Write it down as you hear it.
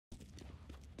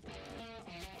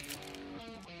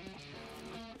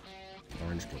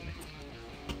just killed me.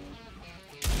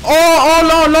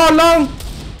 Oh, long.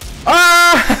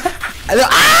 Ah!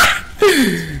 Ah!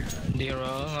 They're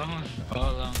all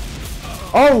long.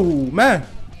 Oh man,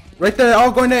 right there,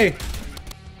 all going A.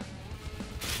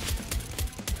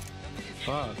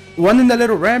 Fuck. One in the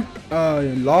little ramp,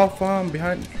 law farm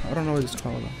behind. I don't know what it's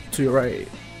called. To your right.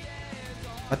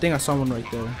 I think I saw one right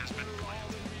there.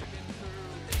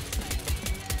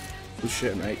 Good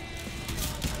shit, mate.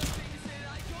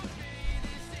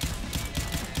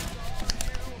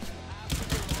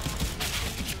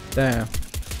 Damn.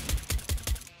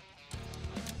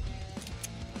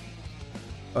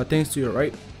 I think it's to your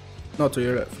right. Not to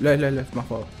your left. Left, my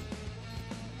fault.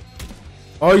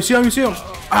 Oh, you see him?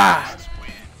 Ah!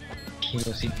 Kilo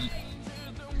CP.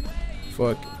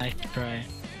 Fuck. Nice try.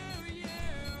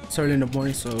 It's early in the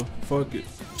morning, so fuck it.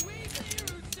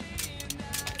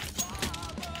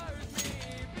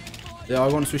 Yeah,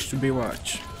 I'm gonna switch to B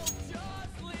watch.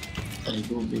 I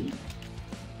go B.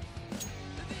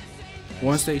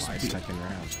 One stays My B. second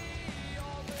round.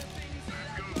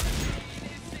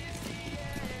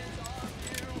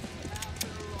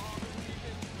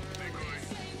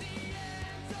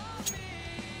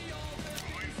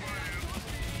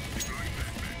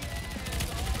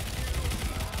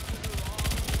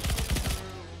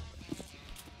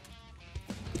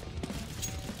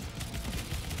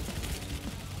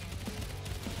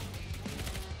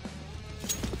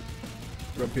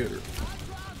 Computer.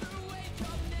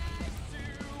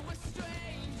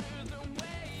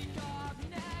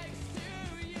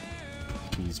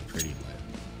 He's pretty lit.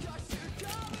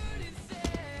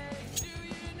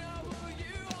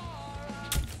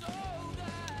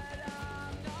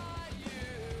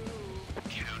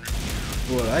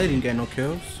 Well, I didn't get no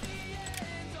kills.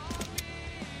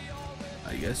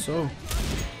 I guess so.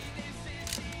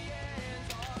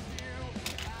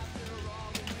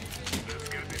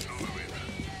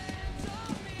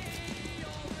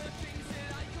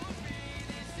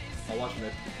 I'll watch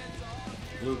mid.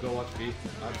 Blue, go watch B.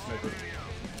 I'm sniper.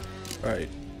 Alright.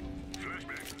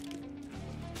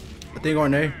 I think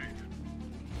on A.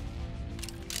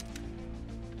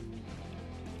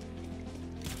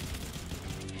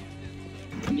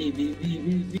 B.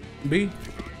 B?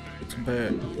 It's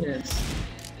bad. Yes.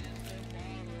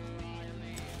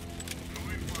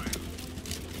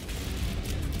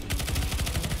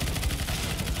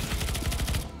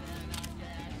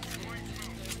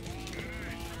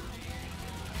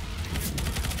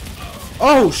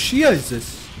 Oh,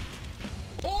 Jesus!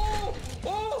 Oh!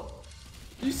 Oh!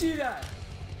 You see that?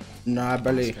 Nah,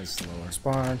 barely. This guy's slower.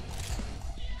 Spawn.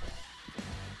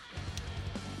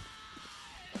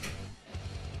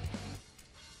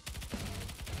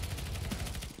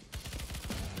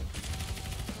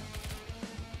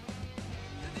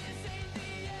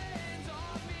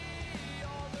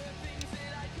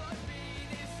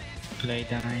 Play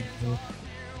dying.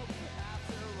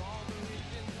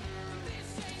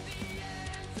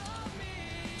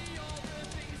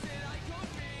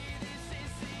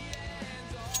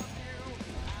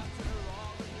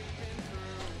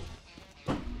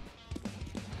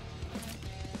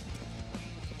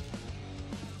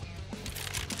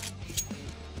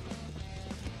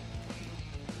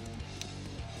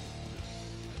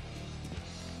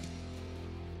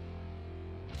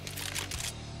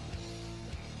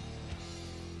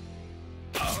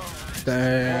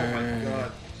 Damn. Oh my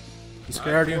god. You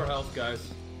scared you? 4 health, guys.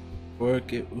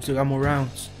 Work it. We still got more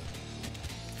rounds.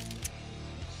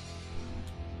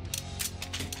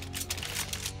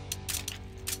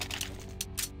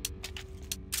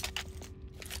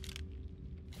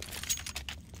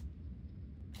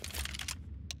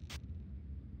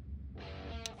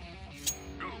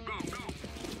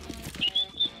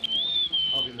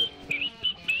 I'll be mid.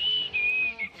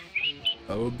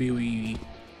 That would be we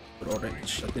with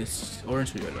orange. I think it's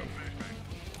orange or yellow.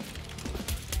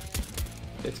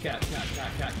 It's cat.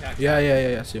 Yeah,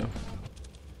 I see him.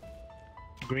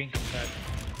 Green comes back.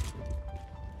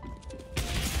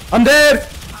 I'm dead!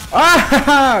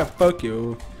 Ah! Fuck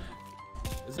you.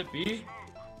 Is it B?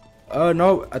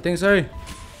 No, I think so.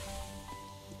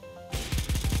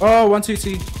 Oh, one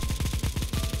CT.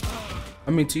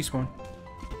 I mean T-spawn.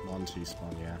 One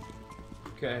T-spawn, yeah.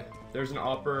 Okay. There's an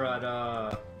opper at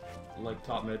like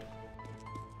top mid.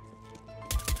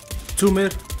 2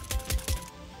 mid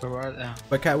Where are they?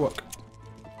 by catwalk.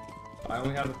 I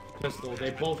only have a pistol. They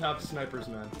both have snipers,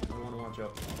 man. I want to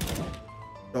watch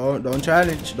out. Don't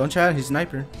challenge. Don't challenge. He's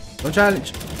sniper. Don't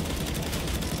challenge.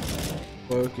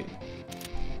 Okay.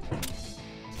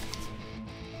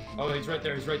 Oh, he's right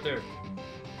there. He's right there.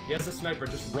 He has a sniper.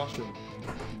 Just rush him.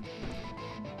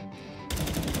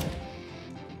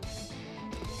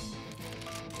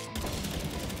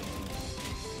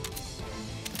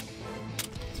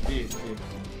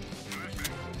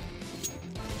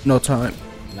 No time.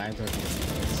 Neither.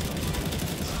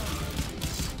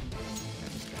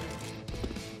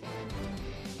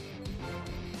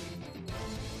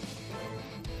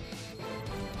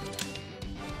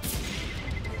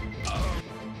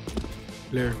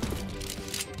 Clear.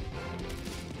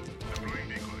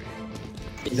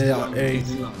 They are A.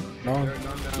 It's long. No. There are none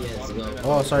now. Yes, Bottom go. right.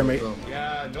 Oh, sorry, mate. Go.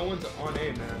 Yeah, no one's on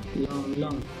A, man. Long,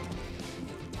 long.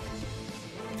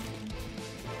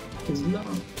 It's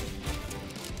long.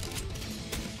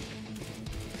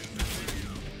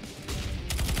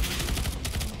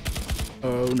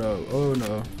 Oh no. Oh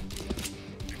no.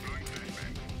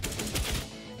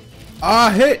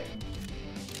 Ah, hit.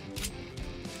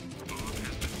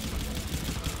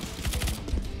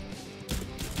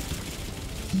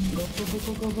 Go, go,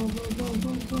 go, go, go, go, go, go,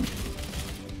 go, go.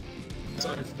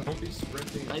 Guys, don't be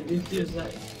sprinting. I did this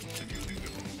right.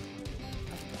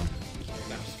 You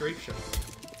got a strafe shot.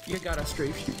 You got a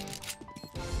strafe shot.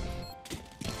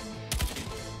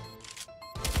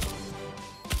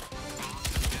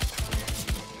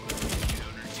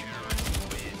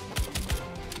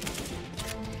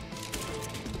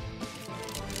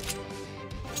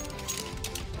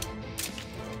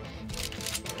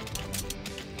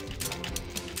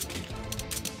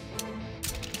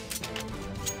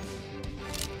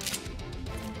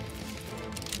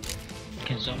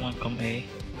 Can someone come A?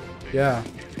 Yeah.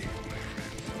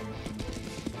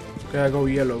 Okay, I go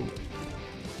yellow.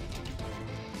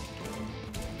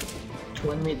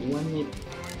 One mid, one mid.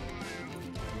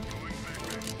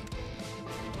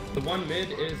 The one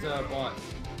mid is bot,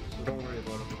 so don't worry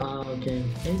about it. Ah, okay.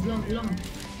 It's long, long.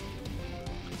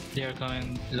 They are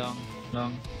going long,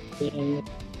 long. Yeah, yeah.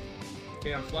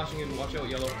 Okay, I'm flashing in. Watch out,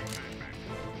 yellow.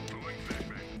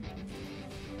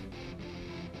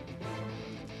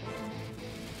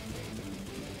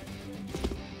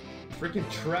 Freaking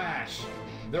trash.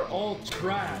 They're all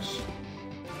trash.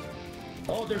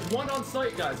 Oh, there's one on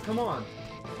site, guys. Come on.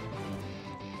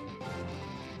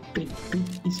 Pit, pit,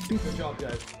 it's pit. Good job,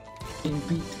 guys. In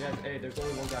pit. Yeah, hey, there's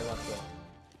only one guy left,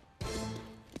 though.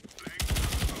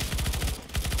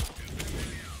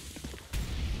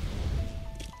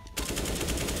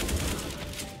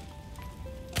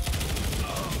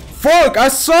 Fuck! I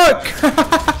suck!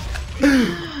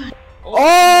 Oh,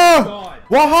 Oh! my God.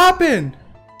 What happened?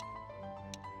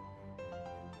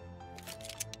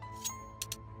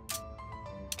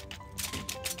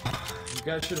 You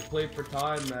guys should have played for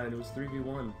time, man. It was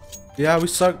 3v1. Yeah, we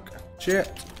suck. Shit.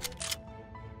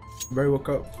 Barry woke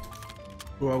up.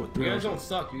 2 hours. You guys don't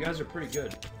suck. You guys are pretty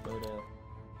good. But,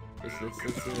 it's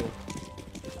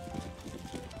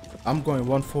I'm going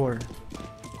 1-4.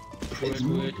 It's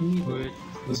smoke mid.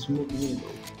 It's smoke mid.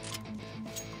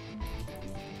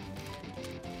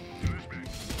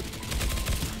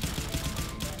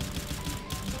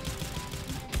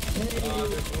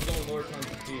 there's one going lower times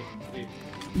the speed.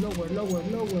 Lower, lower,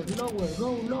 lower, lower,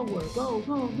 go, lower,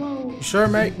 go, go. You sure,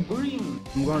 mate? Green.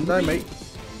 I'm gonna die, mate.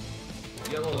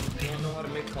 Yellow, if you don't know how to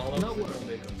make call-ups, No. then don't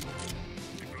make them.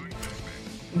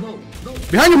 Go, go.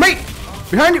 Behind you, mate!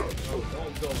 Behind you! Oh,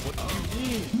 don't go. What do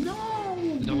you mean?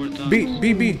 No. Lower down.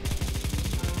 B.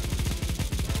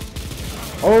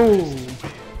 Oh.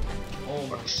 Oh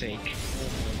my, Fuck's sake. oh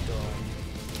my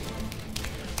god.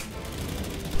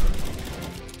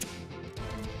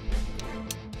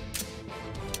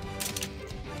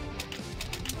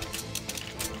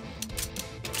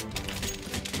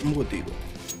 I'm contigo.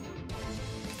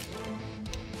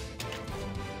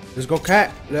 Let's go,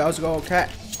 cat. Let's go, cat.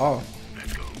 Oh,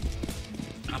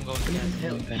 I'm going Please to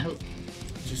help, help.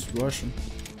 just rush him.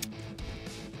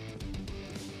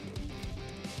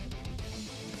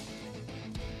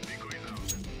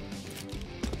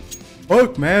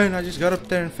 Fuck, man. I just got up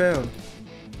there and failed.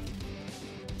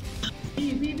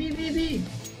 B.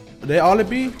 Are they all at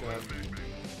B?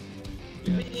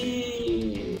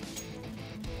 B.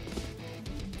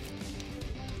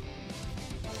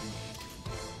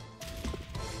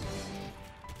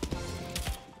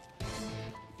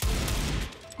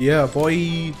 Yeah,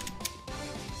 boy.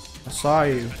 I saw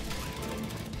you.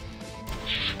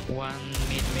 one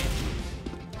mid.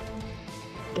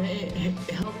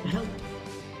 Help.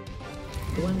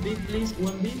 One B, please.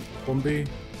 One B. 1B.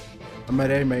 I'm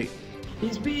at A, mate.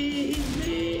 It's B.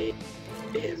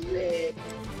 It's B.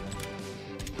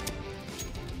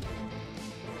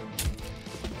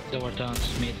 Lower down,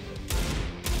 mid.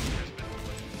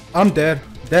 I'm dead.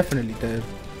 Definitely dead.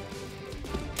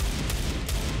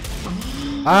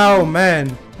 Oh,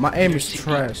 man. My aim is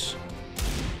trash.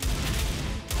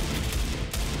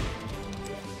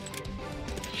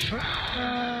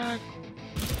 Fuck.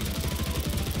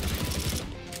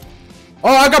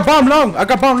 Oh, I got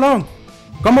bomb long.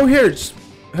 Come over here. Just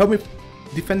help me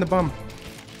defend the bomb.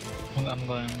 I'm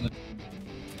going.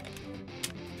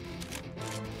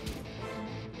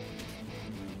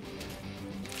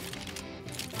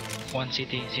 One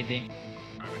city.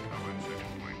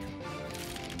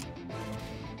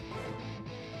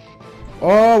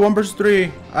 Oh, 1 versus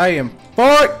 3. I am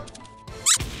fucked.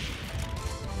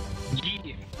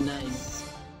 G. Nice.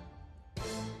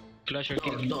 Flash or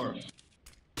Door, kill. door.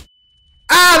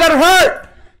 Ah, that hurt.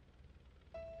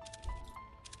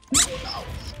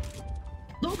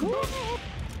 Door.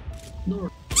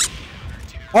 Door.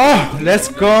 Oh, let's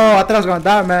go. I thought I was gonna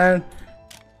die, man.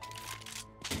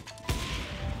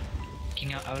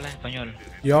 ¿Quién habla español?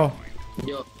 Yo,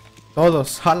 Yo.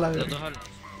 todos. Jala. Los dos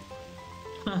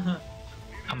hablan.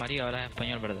 Amarillo habla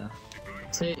español, ¿verdad?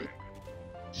 Sí.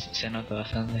 Sí, se nota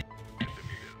bastante.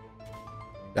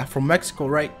 Yeah, from Mexico,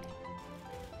 right?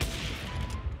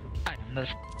 Ah, no.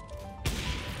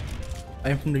 I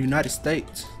am from the United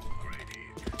States.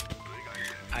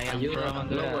 I am Ayuda. from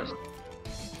Honduras.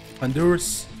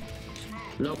 Honduras.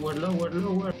 Lower, lower,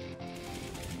 lower.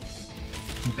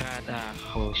 God,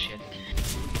 oh shit.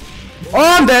 Oh,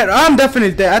 I'm dead. I'm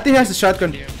definitely dead. I think he has a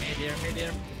shotgun. There.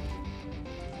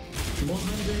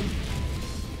 100.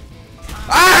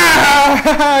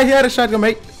 Ah! He had a shotgun,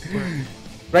 mate.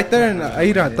 Right there in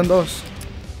Aira, están dos.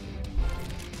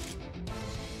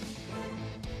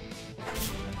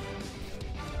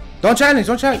 Don't challenge.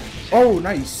 Oh,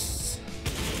 nice.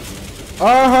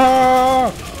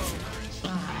 Oh!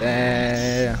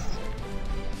 Damn.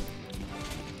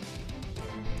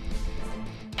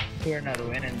 We're not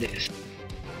winning this.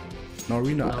 No,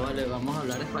 we No, not. vale, vamos a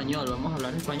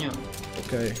hablar español.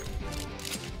 Okay.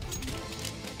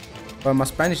 But my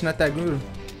Spanish not that good.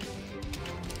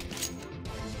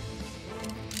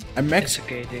 I'm It's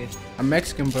Mexican. okay, dude. I'm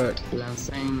Mexican, but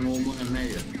Lancen humo en el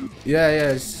medio.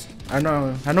 yes. I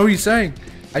know what you're saying.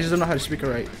 I just don't know how to speak it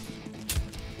right.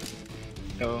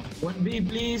 So, One B,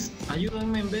 please.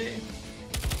 Ayúdenme en B.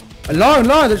 A long.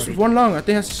 There's one long. I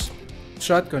think that's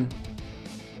shotgun.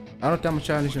 I don't think I'm gonna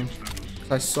challenge him.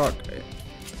 'Cause I suck.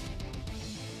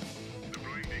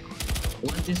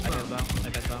 One I T-spawn. got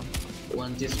bomb.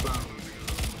 One T-spawn.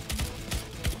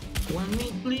 One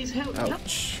me, please. Help.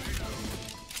 Ouch.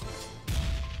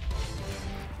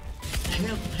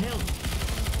 Help.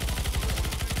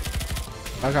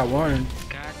 I got one.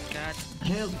 Cat.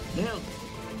 Help.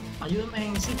 Ayúdenme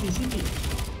en City.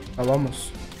 Ah,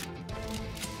 vamos.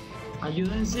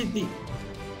 Ayuda en City.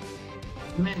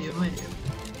 Medio.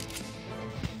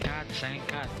 Cat, sign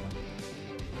cat.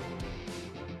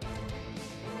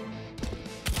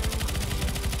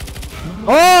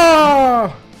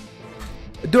 Oh!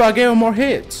 Dude, I gave him more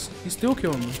hits. He still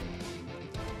killed me.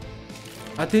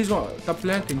 I think he's gonna stop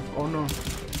planting. Oh no.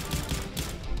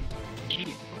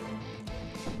 G.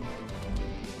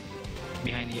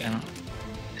 Behind the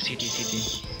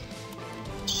city.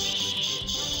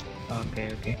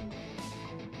 Okay.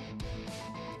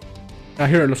 I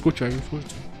hear it, lo escucho.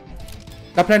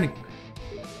 Stop planting.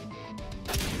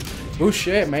 Oh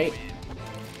shit, mate.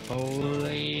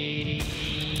 Holy.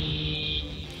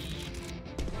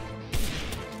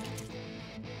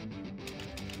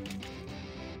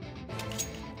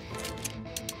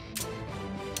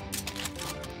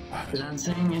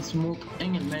 Lancen smoke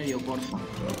en el medio, porfa.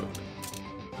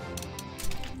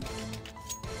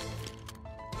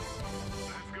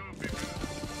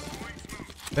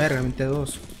 Verga,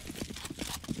 22.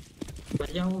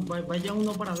 Vaya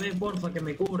uno para B, porfa, que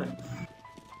me cubra.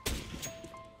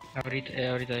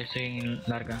 Ahorita estoy en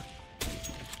larga.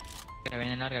 Ven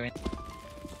en larga, ven.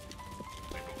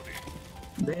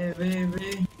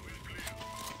 B.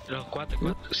 Los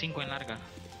 5 en larga.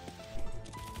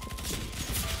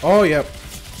 Oh, yep.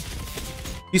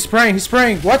 He's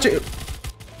spraying. Watch it.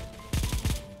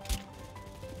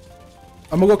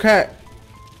 I'm gonna go cat.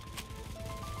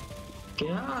 ¿Qué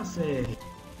hace?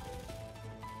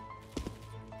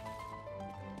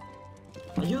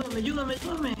 Ayúdame.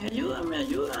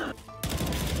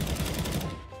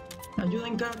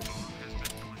 Ayuden, Cat.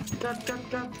 Cat.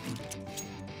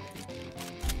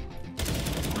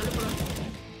 Dale por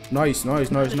ahí. Nice.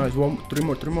 Three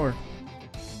more.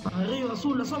 Arriba,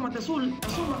 azul, asómate.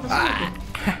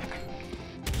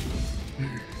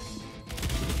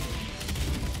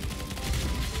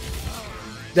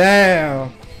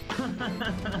 Damn.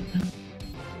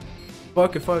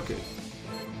 Fuck it.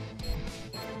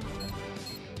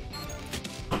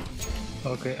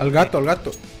 Okay. Al gato.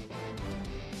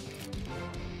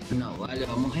 No, vale,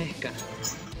 vamos esca.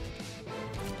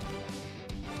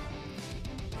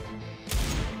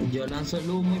 Yo lanzo el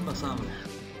humo y pasamos.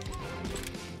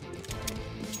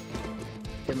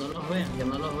 Que no los vean, que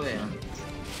no los vean.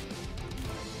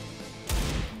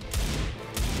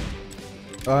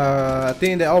 I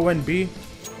think they all went B.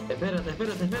 Espérate.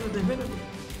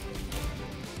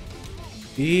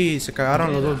 Y se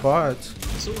cagaron los dos bots.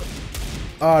 Sube.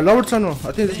 Lower tunnel.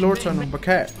 I think it's lower tunnel, but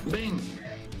cat. Ven.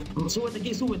 Súbete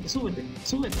aquí, súbete.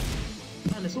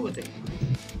 Dale, súbete.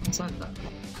 Salta.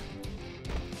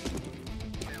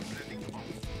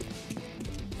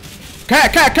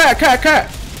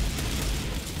 Cat.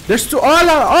 There's two.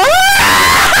 Oh!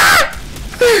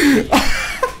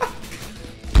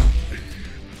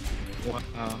 Wow.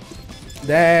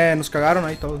 Damn, nos cagaron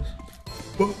ahí todos.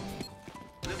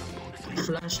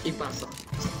 Flash y pasa.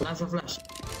 Lanza flash.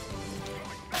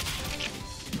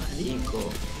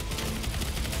 Marico.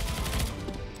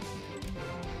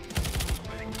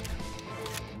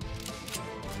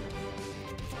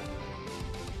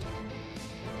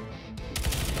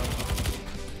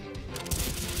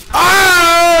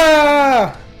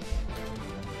 Ah!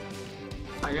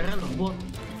 Agarra los bots.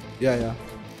 Yeah.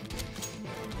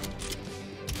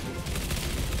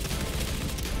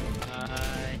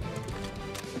 Ay.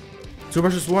 2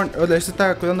 versus 1. Oh, este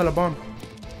está cuidando la bomb.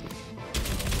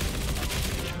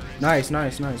 Nice.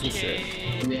 Good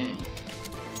shit. Bien.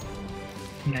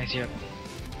 Nice job.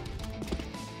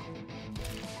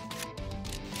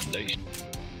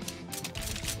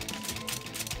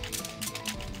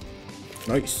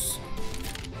 Nice.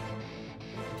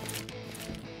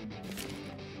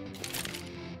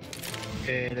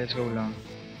 Okay, let's go long.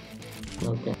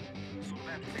 Okay.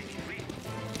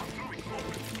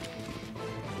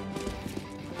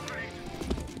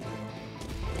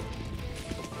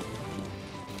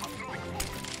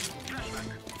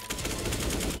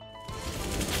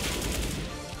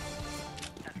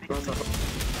 Pasa.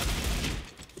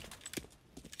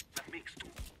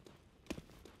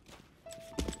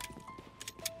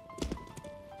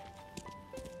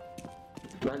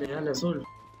 Dale, azul.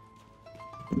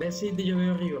 Ve City, yo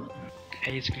veo arriba. A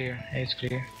is clear.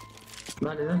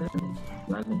 Dale.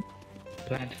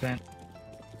 Plant.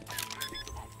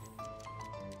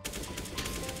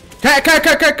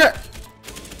 Cat.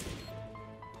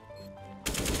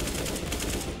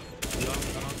 Long.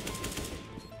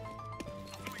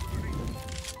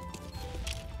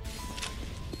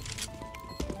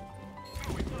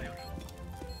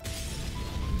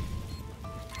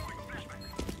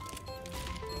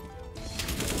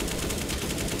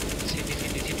 City.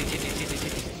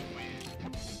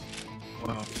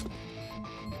 Wow.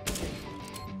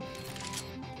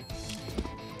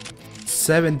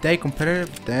 7-day competitive?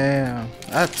 Damn,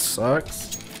 that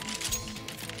sucks.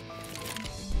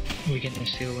 We can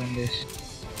still win this.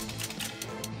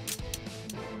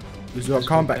 Let's do a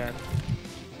comeback.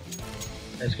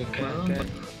 Let's go cat.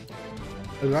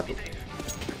 I got it.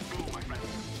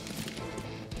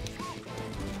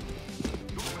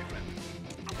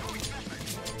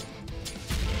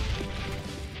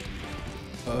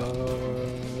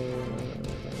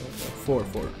 Four.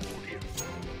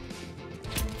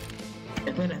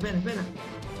 Espera.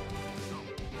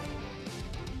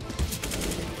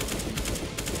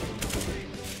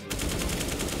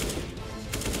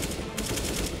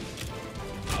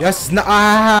 Yes, no.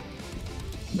 Dale.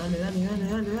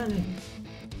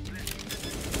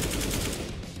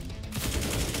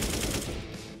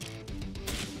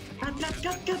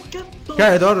 Cat.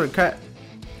 Cat, daughter, cat.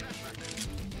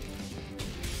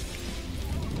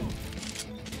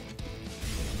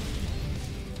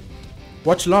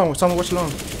 Watch long, someone watch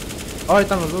long. Oh, ahí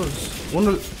están los dos.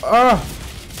 Uno.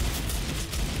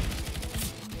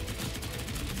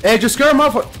 Hey, just scare him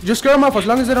off as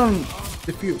long as they don't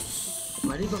defuse.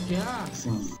 Marico, ¿qué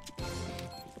hacen?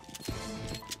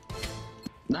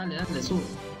 Dale, sube.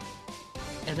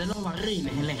 Es de los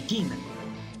barriles, en la esquina.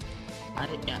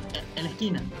 Ahí, en la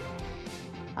esquina.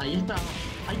 Ahí está.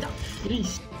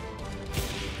 Chris.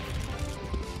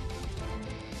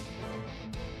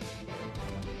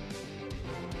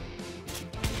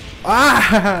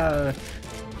 Ah!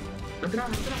 Atrás.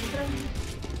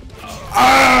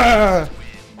 Ah!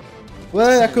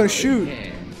 Well, I couldn't shoot.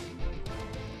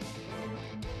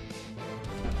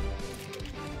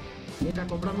 Mira,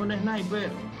 compramos un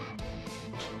sniper.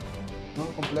 No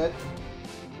completo.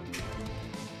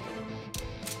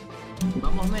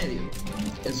 Vamos medio.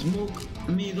 Smoke,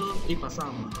 middle y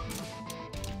pasamos.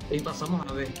 Y pasamos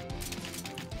a B.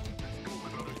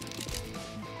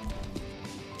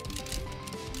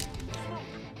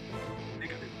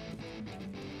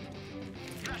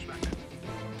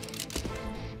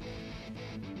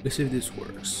 Let's see if this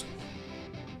works.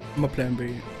 I'm gonna play on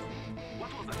B.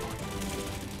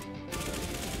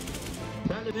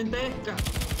 Dale, vente, Esca.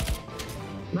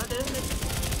 Dale.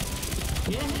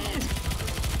 ¿Qué es?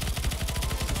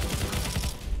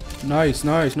 Nice,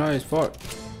 nice, nice. Fuck.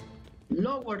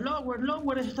 Lower, lower,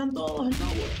 lower. Están todos en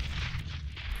lower.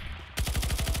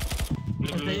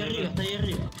 Está ahí arriba, está ahí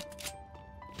arriba.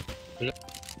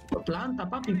 Planta,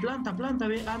 papi, planta, planta.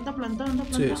 Anda plantando, anda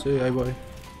Sí, plantando. sí, ahí voy.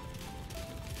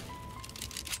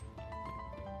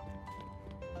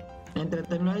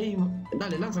 Entretenlo ahí.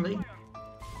 Dale, lánzalo ahí.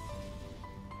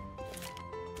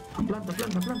 Planta,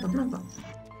 planta, planta, planta.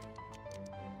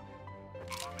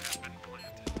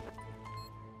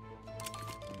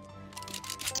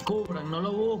 Cubran, no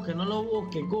lo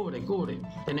busquen, cubre, cubre.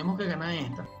 Tenemos que ganar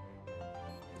esta.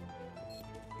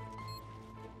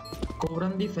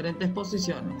 Cubran diferentes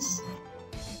posiciones.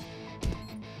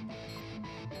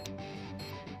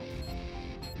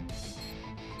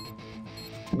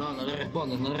 No, no le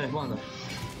respondo, no le respondo.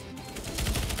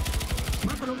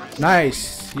 Mátalo, mátalo.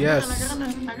 Nice. Yes.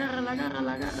 Agárrala,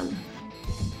 agárrala, agárrala.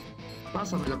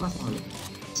 Pásamela, pásamela.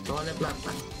 Esto vale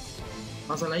plata.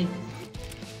 Pásala ahí.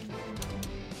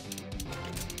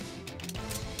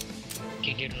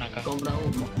 ¿Quién quiere una caja? Compra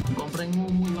humo. Compren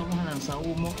humo y vamos a lanzar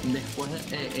humo después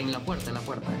en la puerta, en la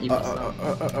puerta. Y pasamos.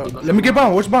 Y Let me get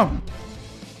bomb. Where's bomb?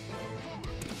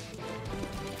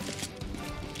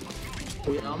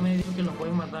 Cuidado medio que los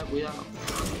pueden matar, cuidado.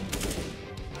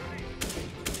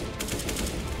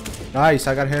 Nice.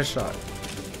 I got headshot.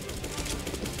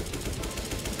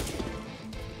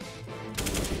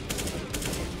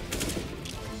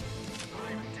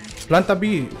 Planta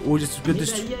B. We just get Mira,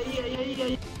 this.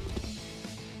 ahí.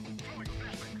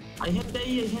 Hay gente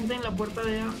ahí, hay gente en la puerta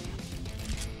de A.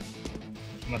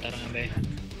 Mataron en B.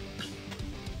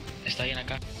 Está bien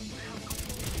acá.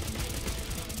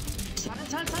 Sal.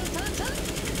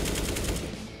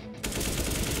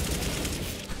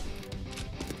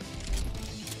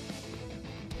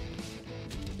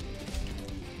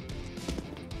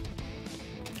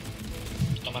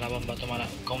 Toma la bomba, tómala.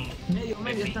 Con...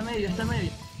 Medio, está medio.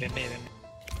 Ven.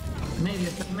 Medio,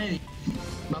 está medio.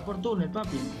 Va por túnel,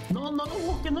 papi. No lo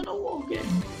busques. No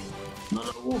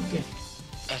lo busques.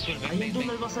 Azul, Ahí en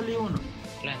túnel va a salir uno.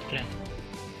 Plan.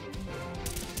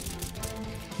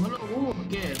 No lo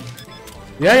busques.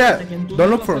 Yeah. Que en túnel Don't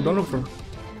look va a for him. salir Don't look for uno.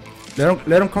 him.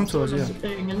 Let him come to us. Yeah.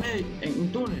 En el medio,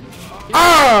 en túnel.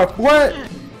 Ah, what?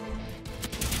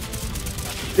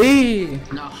 Sí.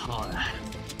 No jodas.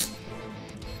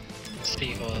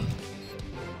 Sí, joder.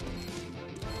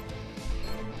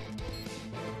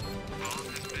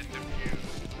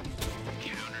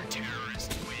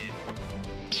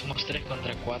 Somos 3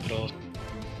 contra 4.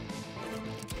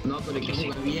 No, pero hay que Sí.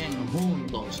 jugar bien,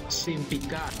 juntos, sin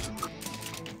picar.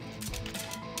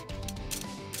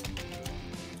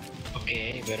 Ok,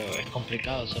 pero es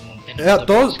complicado. Somos...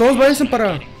 Todos vayan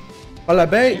para la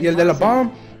B y el de la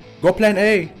bomb. Go plan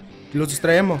A. Y los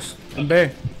distraemos en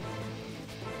B.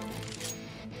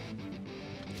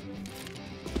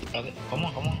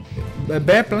 ¿Cómo?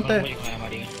 B, planta. Voy con la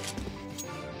María.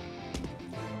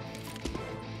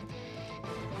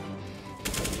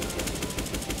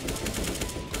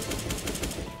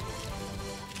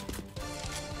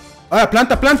 Ah,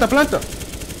 planta.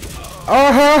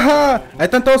 Ajá. Ahí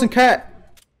están todos en cat.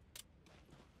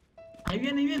 Ahí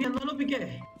viene, no lo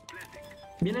piqué.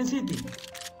 Viene en City.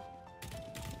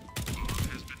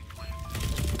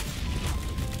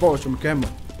 Poxa, me quemo.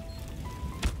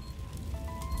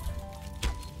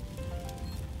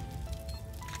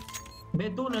 Ve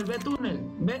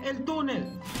el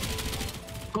túnel.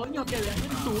 Coño, que veas el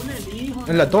túnel, hijo.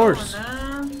 En la doors.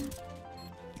 Nada.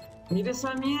 Mira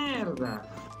esa mierda.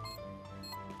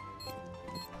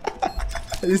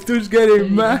 This dude's Te getting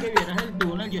dije mad. que vieras el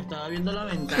túnel, yo estaba viendo la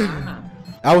ventana.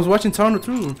 I was watching tunnel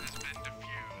too.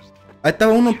 I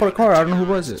thought uno por car. I don't know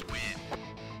who was it.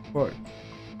 What?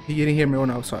 He didn't hear me when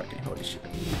I was talking. Holy shit.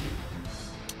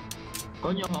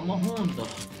 Coño, vamos juntos.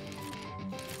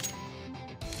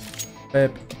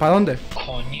 ¿Para dónde?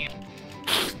 Coño.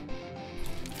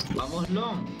 Vamos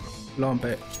long. Long,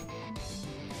 pe.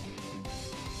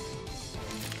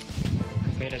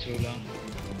 Espera su long.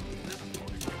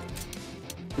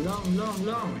 Long.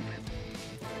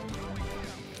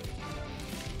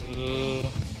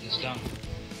 It's long.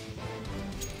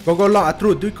 Go long. I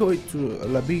threw a decoy to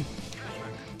la B.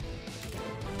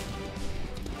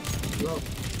 Long.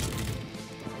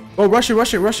 Oh, rush it. No,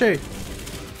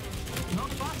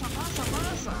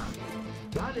 pasa.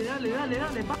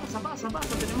 Dale, pasa.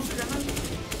 Tenemos que ganar.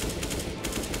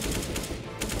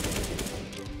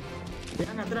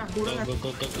 Vean atrás, cubran atrás.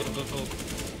 Go.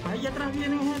 Ahí atrás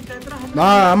vienen gente, atrás. No,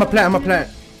 I'm a plant.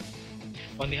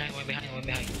 One behind.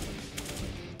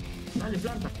 Dale,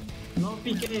 planta. No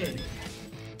pique.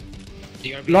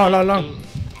 DRB. Long.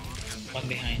 One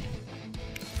behind.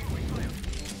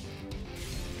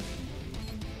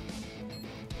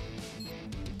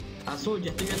 Azul,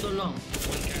 ya estoy viendo long.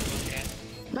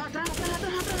 Atrás,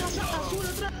 azul,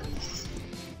 atrás.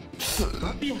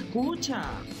 Papi, escucha.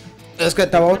 Es que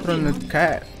estaba otro en el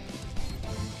cat.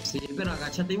 Sí, pero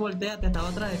agáchate y volteate, estaba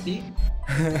atrás de ti.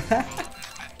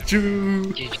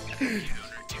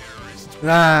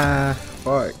 Nah,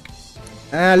 fuck.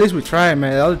 At least we tried,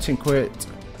 man. The other team quit.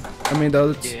 I mean, the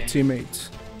other teammates.